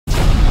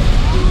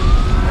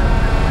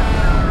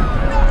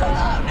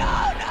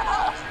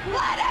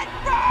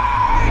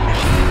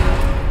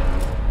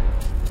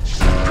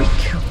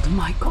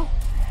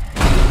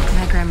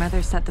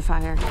set the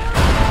fire.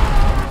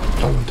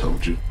 No one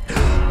told you.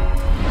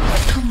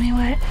 Told me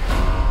what?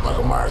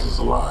 Michael Myers is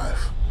alive.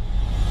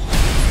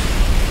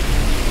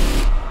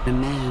 A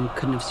man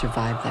couldn't have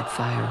survived that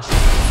fire.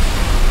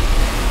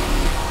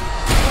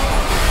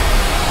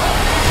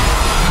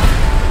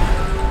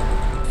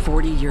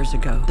 "40 years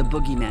ago, the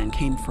boogeyman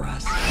came for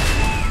us.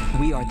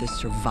 We are the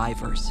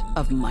survivors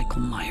of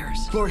Michael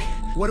Myers. Lori,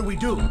 what do we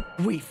do?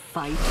 We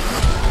fight.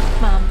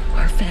 Mom,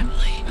 Our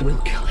family will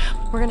kill him.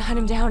 we're gonna hunt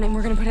him down and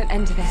we're gonna put an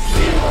end to this.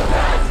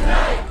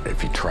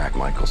 If you track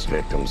Michael's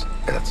victims,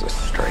 it's a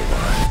straight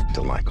line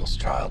to Michael's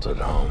childhood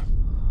home.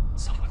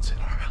 Someone's in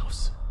our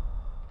house.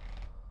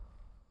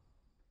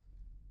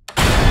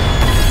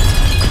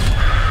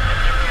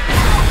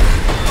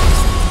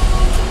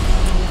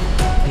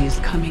 He is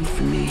coming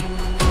for me,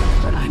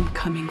 but I'm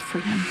coming for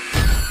him."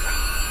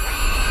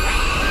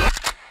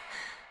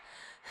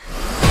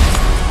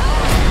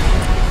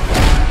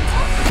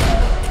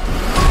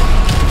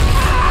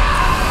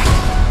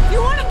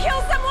 You wanna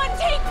kill someone?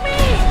 Take me!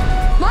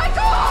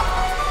 Michael!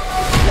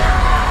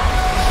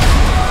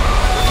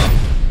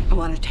 I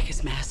want to take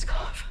his mask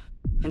off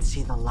and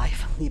see the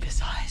life leave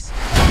his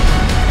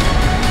eyes.